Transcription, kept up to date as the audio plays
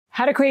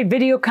How to create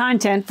video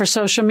content for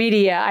social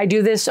media. I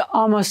do this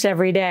almost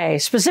every day.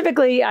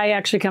 Specifically, I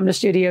actually come to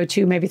studio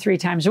 2, maybe 3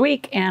 times a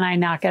week, and I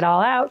knock it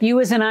all out. You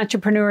as an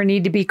entrepreneur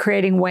need to be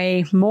creating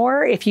way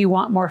more if you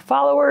want more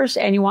followers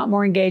and you want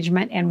more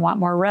engagement and want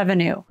more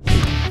revenue.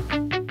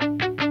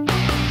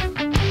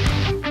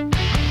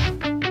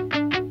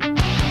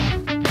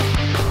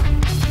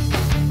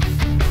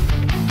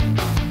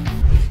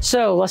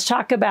 So let's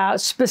talk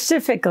about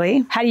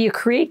specifically, how do you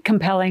create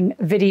compelling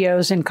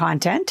videos and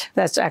content?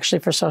 That's actually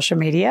for social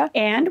media.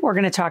 And we're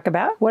going to talk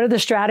about what are the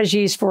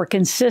strategies for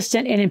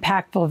consistent and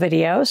impactful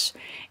videos.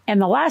 And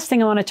the last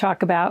thing I want to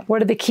talk about,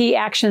 what are the key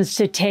actions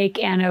to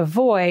take and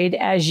avoid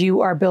as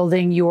you are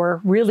building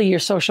your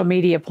social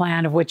media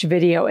plan, of which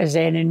video is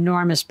an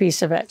enormous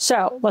piece of it.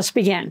 So let's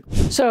begin.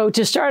 So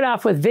to start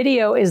off with,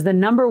 video is the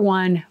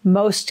 #1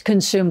 most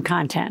consumed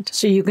content.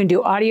 So you can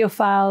do audio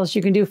files,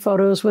 you can do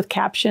photos with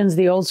captions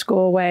the old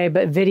school way,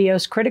 but video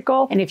is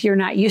critical. And if you're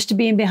not used to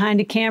being behind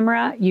a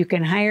camera, you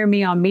can hire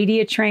me. I'll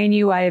media train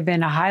you. I have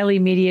been a highly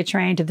media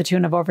trained to the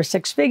tune of over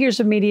 6 figures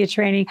of media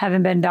training,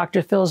 having been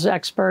Dr. Phil's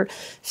expert,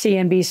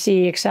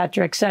 CNBC, et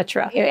cetera, et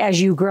cetera.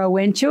 As you grow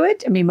into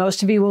it, I mean,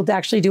 most of you will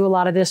actually do a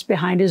lot of this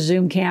behind a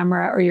Zoom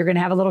camera, or you're going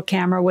to have a little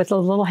camera with a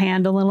little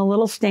handle and a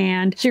little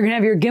stand. So you're going to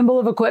have your gimbal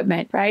of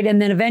equipment, right?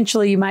 And then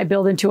eventually you might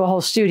build into a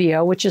whole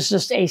studio, which is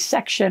just a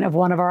section of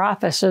one of our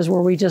offices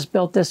where we just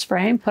built this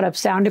frame, put up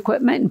sound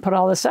equipment and put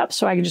all this up.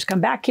 So I can just come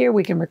back here,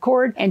 we can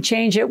record and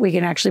change it. We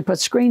can actually put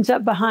screens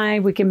up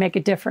behind, we can make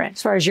it different.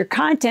 As far as your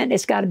content,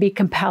 it's got to be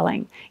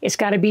compelling. It's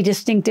got to be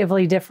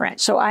distinctively different.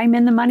 So I'm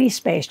in the money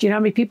space. Do you know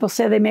how many people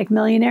say they make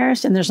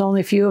millionaires? And there's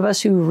only a few of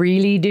us who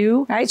really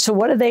do, right? So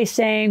what are they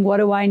saying? What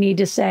do I need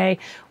to say?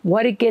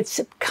 What it gets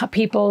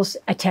people's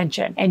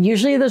attention? And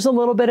usually there's a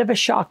little bit of a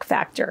shock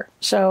factor.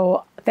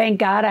 So thank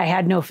God I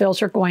had no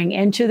filter going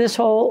into this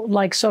whole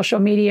social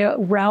media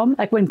realm.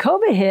 Like when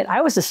COVID hit,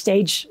 I was a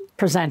stage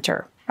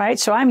presenter. Right?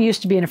 So I'm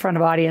used to being in front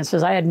of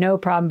audiences. I had no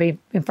problem being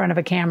in front of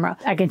a camera.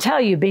 I can tell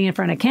you being in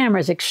front of camera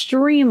is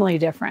extremely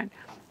different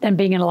than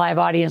being in a live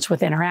audience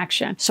with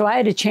interaction. So I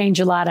had to change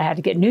a lot. I had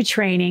to get new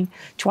training.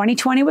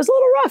 2020 was a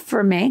little rough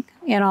for me,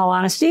 in all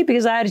honesty,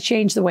 because I had to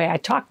change the way I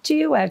talk to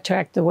you. I had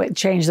to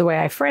change the way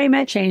I frame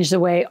it, change the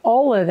way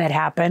all of it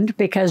happened,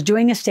 because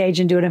doing a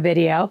stage and doing a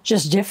video,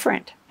 just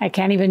different. I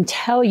can't even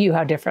tell you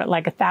how different,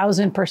 like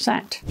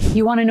 1,000%.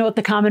 You want to know what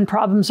the common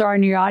problems are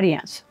in your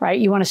audience, right?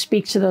 You want to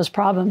speak to those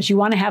problems. You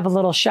want to have a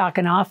little shock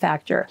and awe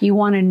factor. You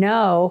want to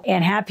know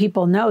and have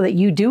people know that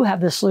you do have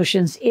the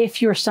solutions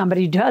if you're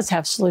somebody who does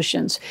have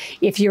solutions.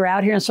 If you're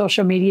out here on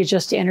social media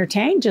just to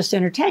entertain, just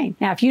entertain.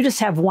 Now, if you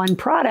just have one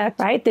product,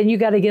 right, then you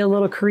got to get a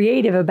little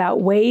creative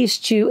about ways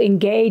to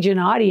engage an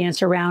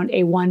audience around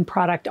a one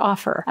product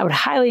offer. I would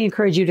highly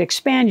encourage you to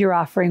expand your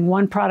offering.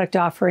 One product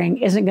offering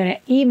isn't going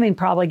to even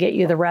probably get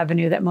you the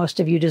revenue that most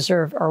of you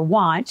deserve or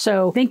want.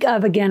 So think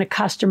of, again, a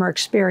customer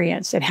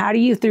experience. And how do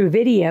you, through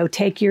video,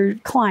 take your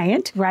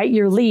client, right,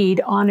 your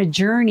lead on a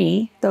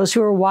journey, those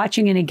who are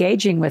watching and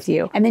engaging with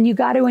you. And then you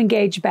got to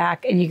engage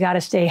back and you got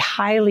to stay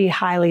highly,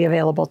 highly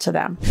available to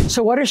them.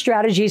 So what are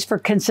strategies for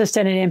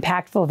consistent and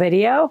impactful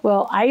video?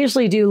 Well, I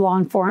usually do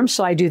long form.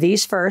 So I do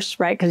these first,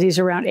 right? Because these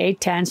are around 8,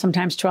 10,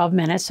 sometimes 12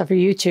 minutes. So for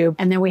YouTube.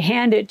 And then we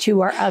hand it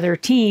to our other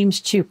teams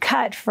to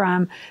cut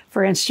from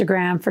for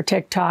Instagram, for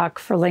TikTok,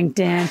 for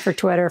LinkedIn, for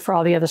Twitter, for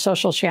all the other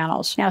social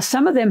channels. Now,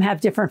 some of them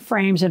have different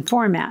frames and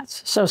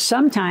formats. So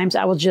sometimes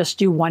I will just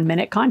do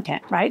 1-minute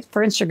content, right?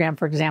 For Instagram,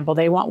 for example,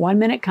 they want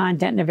 1-minute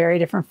content in a very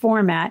different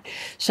format.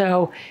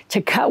 So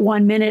to cut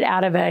 1 minute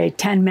out of a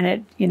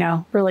 10-minute,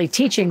 really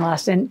teaching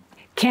lesson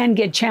can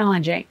get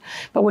challenging.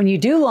 But when you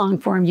do long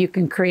form, you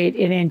can create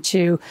it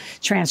into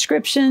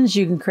transcriptions,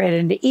 you can create it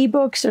into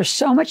ebooks. There's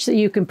so much that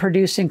you can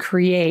produce and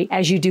create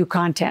as you do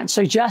content.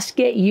 So just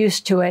get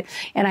used to it.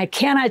 And I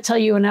cannot tell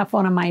you enough,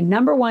 one of my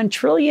 #1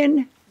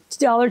 trillion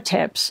dollar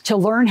tips to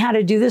learn how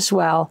to do this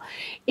well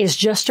is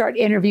just start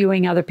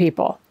interviewing other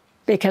people.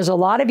 Because a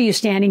lot of you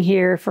standing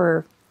here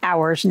for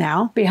hours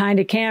now behind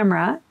a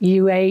camera,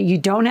 you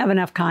don't have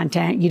enough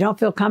content, you don't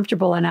feel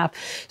comfortable enough.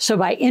 So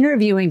by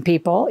interviewing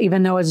people,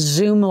 even though it's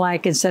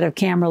Zoom-like instead of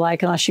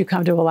camera-like, unless you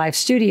come to a live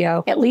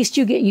studio, at least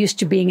you get used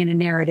to being in a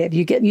narrative.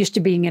 You get used to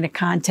being in a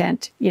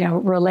content,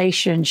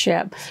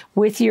 relationship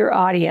with your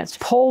audience.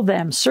 Poll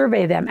them,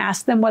 survey them,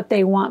 ask them what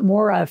they want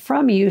more of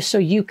from you, so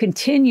you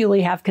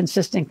continually have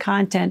consistent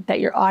content that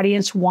your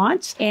audience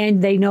wants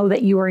and they know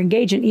that you are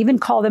engaging. Even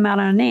call them out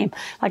on a name.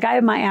 Like I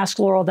have my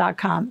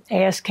askloral.com,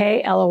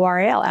 AskLoral,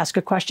 ask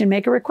a question,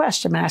 make a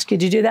request. I'm going to ask you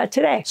to do that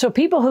today. So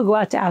people who go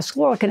out to Ask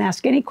Loral can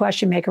ask any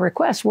question, make a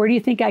request. Where do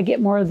you think I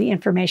get more of the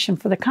information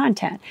for the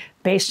content?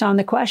 based on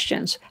the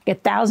questions.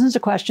 Get thousands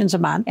of questions a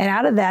month. And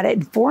out of that, it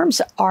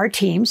informs our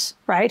teams,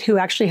 right, who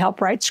actually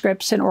help write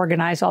scripts and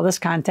organize all this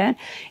content.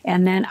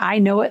 And then I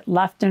know it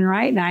left and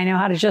right, and I know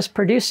how to just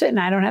produce it, and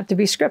I don't have to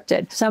be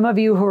scripted. Some of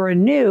you who are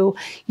new,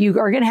 you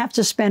are going to have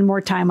to spend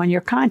more time on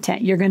your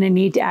content. You're going to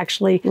need to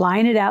actually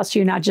line it out so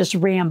you're not just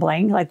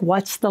rambling. Like,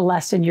 what's the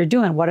lesson you're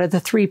doing? What are the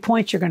 3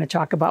 points you're going to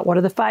talk about? What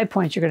are the 5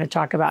 points you're going to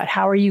talk about?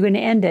 How are you going to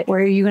end it?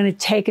 Where are you going to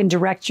take and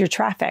direct your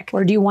traffic?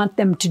 What do you want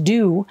them to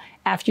do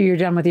after you're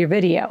done with your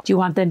video? Do you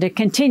want them to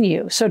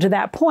continue? So to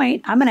that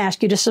point, I'm going to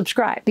ask you to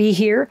subscribe. Be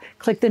here,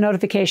 click the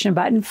notification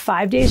button.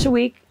 5 days a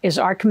week is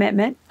our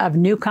commitment of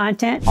new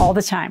content all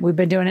the time. We've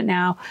been doing it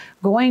now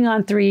going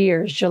on 3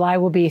 years. July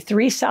will be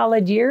 3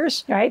 solid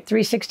years, right?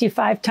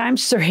 365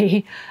 times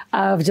 3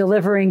 of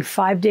delivering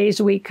 5 days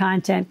a week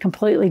content,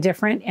 completely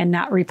different, and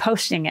not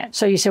reposting it.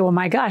 So you say, well,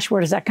 my gosh,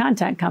 where does that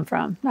content come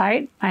from,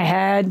 right? I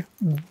had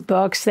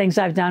books, things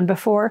I've done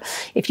before.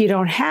 If you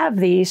don't have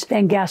these,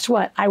 then guess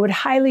what? I would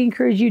highly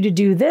encourage you to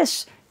do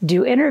this,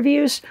 do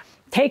interviews,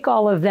 take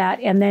all of that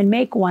and then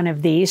make one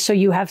of these so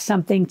you have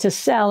something to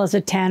sell as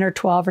a $10 or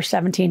 $12 or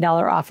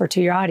 $17 offer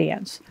to your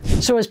audience.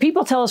 So as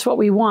people tell us what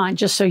we want,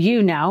 just so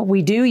you know,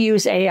 we do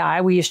use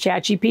AI, we use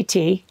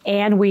ChatGPT,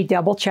 and we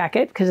double check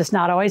it because it's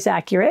not always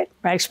accurate,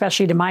 right?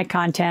 Especially to my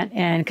content,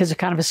 and because it's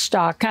kind of a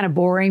stock, kind of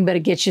boring, but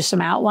it gets you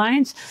some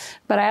outlines.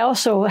 But I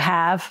also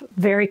have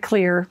very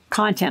clear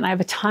content. I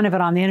have a ton of it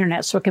on the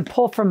internet, so it can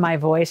pull from my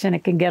voice and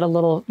it can get a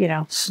little,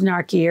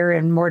 snarkier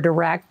and more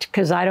direct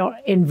because I don't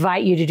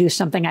invite you to do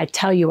something. I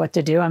tell you what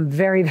to do. I'm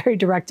very, very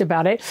direct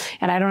about it,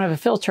 and I don't have a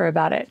filter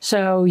about it.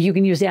 So you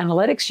can use the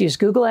analytics, use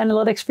Google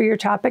Analytics for your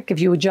topic. If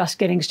you were just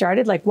getting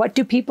started, like, what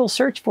do people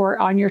search for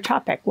on your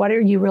topic? What are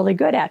you really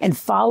good at? And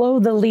follow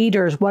the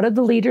leaders. What are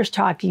the leaders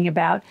talking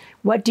about?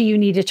 What do you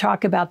need to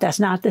talk about that's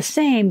not the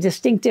same,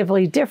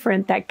 distinctively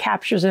different, that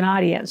captures an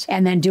audience?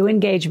 And then do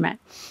engagement.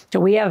 So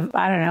we have,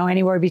 I don't know,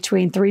 anywhere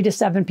between 3 to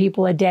 7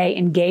 people a day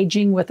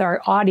engaging with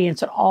our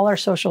audience on all our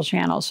social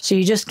channels. So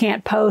you just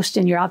can't post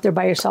and you're out there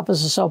by yourself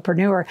as a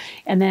solopreneur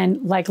and then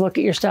look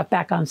at your stuff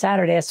back on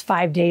Saturday. It's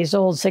 5 days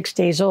old, 6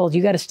 days old.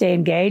 You got to stay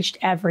engaged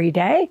every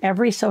day.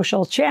 Every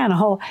social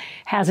channel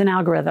has an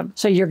algorithm.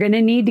 So you're going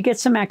to need to get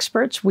some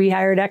experts. We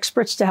hired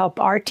experts to help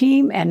our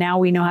team, and now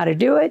we know how to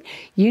do it.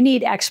 You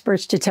need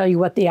experts to tell you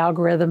what the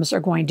algorithms are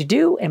going to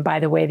do. And by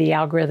the way, the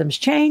algorithms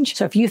change.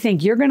 So if you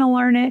think you're going to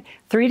learn it,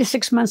 3 to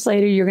 6 months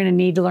later, you're going to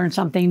need to learn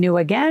something new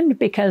again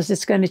because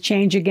it's going to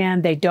change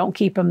again. They don't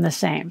keep them the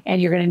same.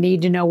 And you're going to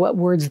need to know what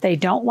words they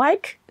don't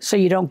like so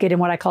you don't get in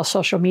what I call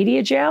social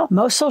media jail.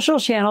 Most social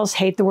channels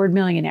hate the word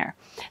millionaire.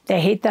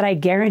 They hate that I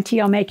guarantee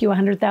I'll make you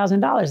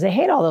 $100,000. They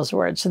hate all those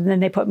words. So then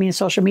they put me in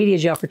social media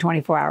jail for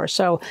 24 hours.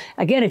 So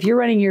again, if you're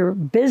running your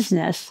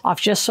business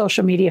off just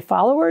social media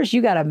followers,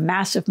 you got a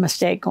massive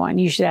mistake going.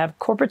 You should have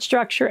corporate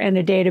structure and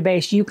a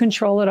database. You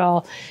control it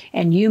all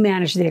and you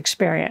manage the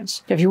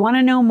experience. If you want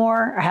to know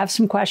more or have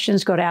some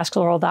questions, go to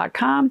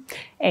askloral.com,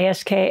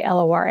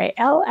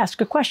 ASKLORAL. Ask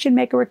a question,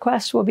 make a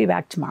request. We'll be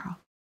back tomorrow.